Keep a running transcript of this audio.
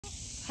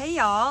Hey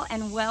y'all,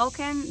 and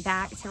welcome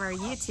back to our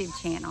YouTube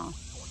channel.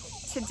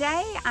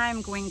 Today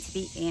I'm going to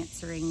be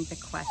answering the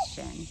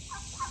question,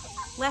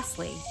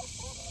 Leslie,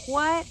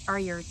 what are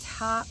your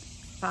top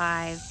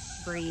 5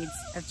 breeds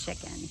of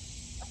chicken?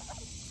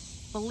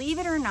 Believe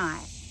it or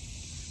not,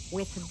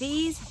 with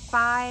these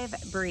 5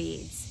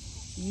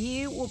 breeds,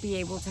 you will be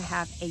able to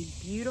have a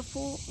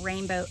beautiful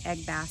rainbow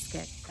egg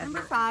basket.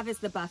 Number 5 is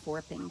the Buff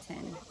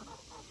Orpington.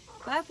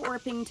 Buff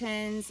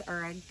Orpingtons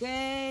are a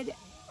good,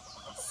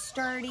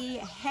 sturdy,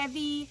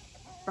 heavy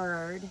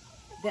bird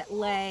that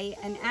lay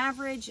an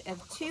average of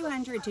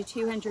 200 to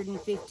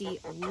 250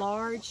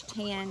 large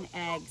tan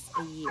eggs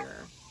a year.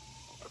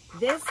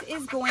 This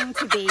is going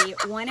to be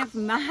one of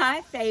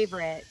my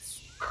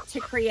favorites to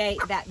create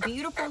that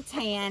beautiful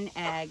tan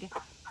egg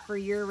for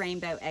your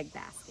rainbow egg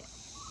basket.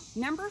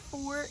 Number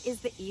 4 is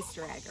the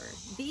Easter egger.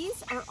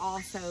 These are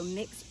also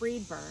mixed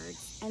breed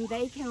birds, and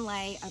they can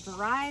lay a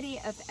variety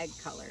of egg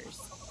colors,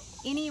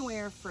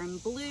 anywhere from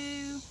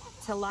blue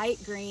to light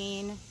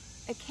green,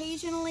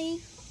 occasionally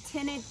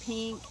tinted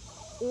pink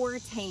or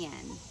tan.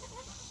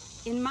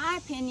 In my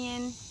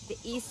opinion, the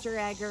Easter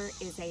egger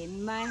is a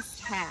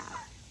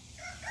must-have.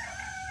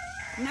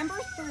 Number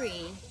 3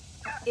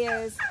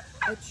 is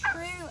a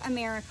true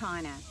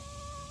Americana.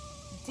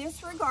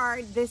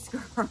 Disregard this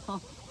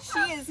girl. She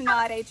is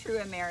not a true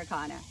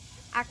Americana.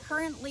 I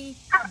currently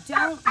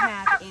don't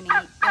have any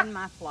in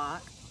my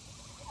flock,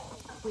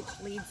 which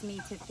leads me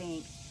to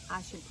think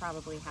I should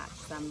probably hatch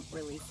some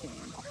really soon.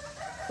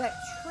 But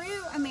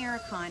true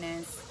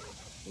Americanas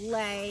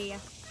lay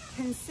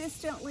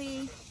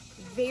consistently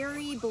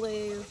very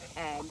blue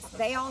eggs.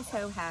 They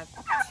also have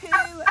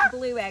 2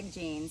 blue egg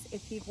genes,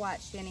 if you've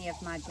watched any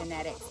of my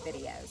genetics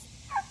videos.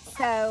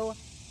 So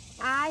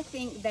I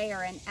think they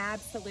are an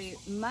absolute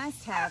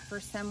must-have for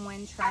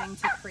someone trying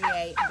to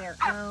create their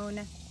own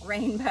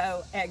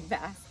rainbow egg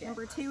basket.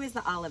 Number 2 is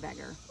the olive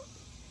egger.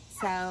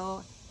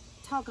 So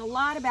talk a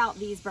lot about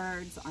these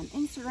birds on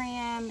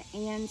Instagram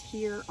and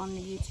here on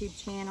the YouTube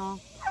channel.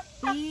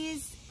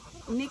 These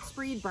mixed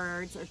breed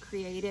birds are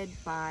created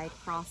by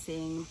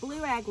crossing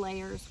blue egg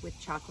layers with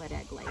chocolate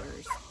egg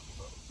layers.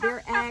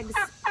 Their eggs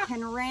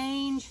can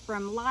range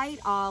from light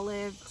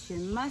olive to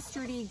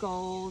mustardy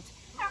gold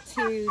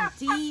to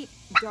deep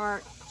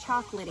dark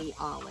chocolatey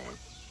olive.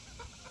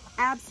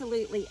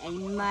 Absolutely a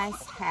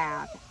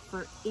must-have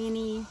for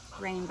any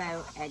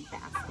rainbow egg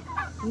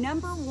basket.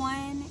 Number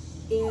 1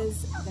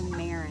 is the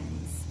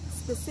marins,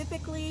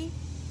 specifically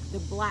the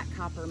black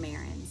copper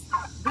marins.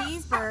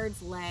 These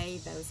birds lay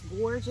those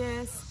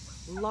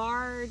gorgeous,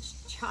 large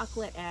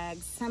chocolate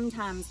eggs,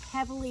 sometimes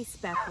heavily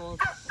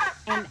speckled,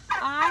 and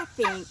I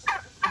think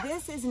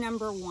this is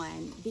number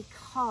 1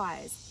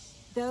 because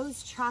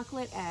those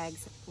chocolate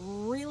eggs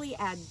really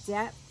add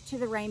depth to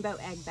the rainbow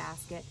egg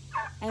basket,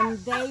 and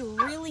they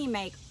really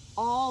make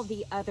all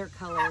the other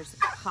colors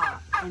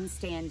pop and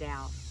stand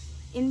out.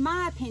 In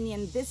my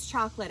opinion, this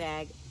chocolate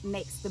egg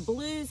makes the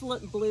blues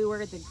look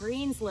bluer, the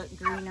greens look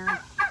greener,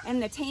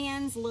 and the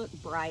tans look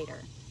brighter.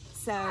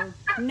 So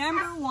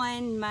number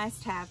 1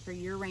 must-have for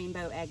your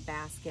rainbow egg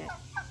basket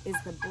is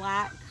the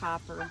black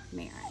copper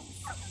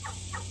marins.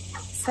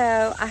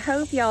 So I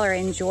hope y'all are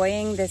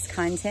enjoying this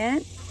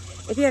content.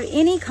 If you have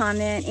any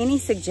comment, any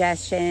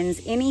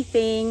suggestions,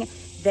 anything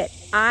that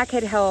I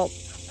could help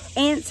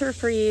answer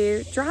for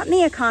you, drop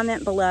me a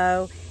comment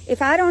below.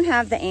 If I don't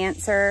have the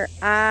answer,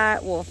 I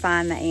will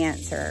find the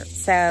answer.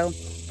 So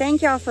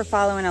thank y'all for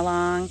following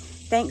along.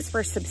 Thanks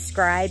for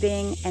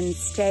subscribing, and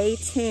stay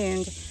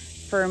tuned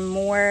for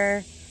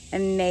more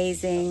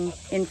amazing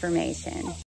information.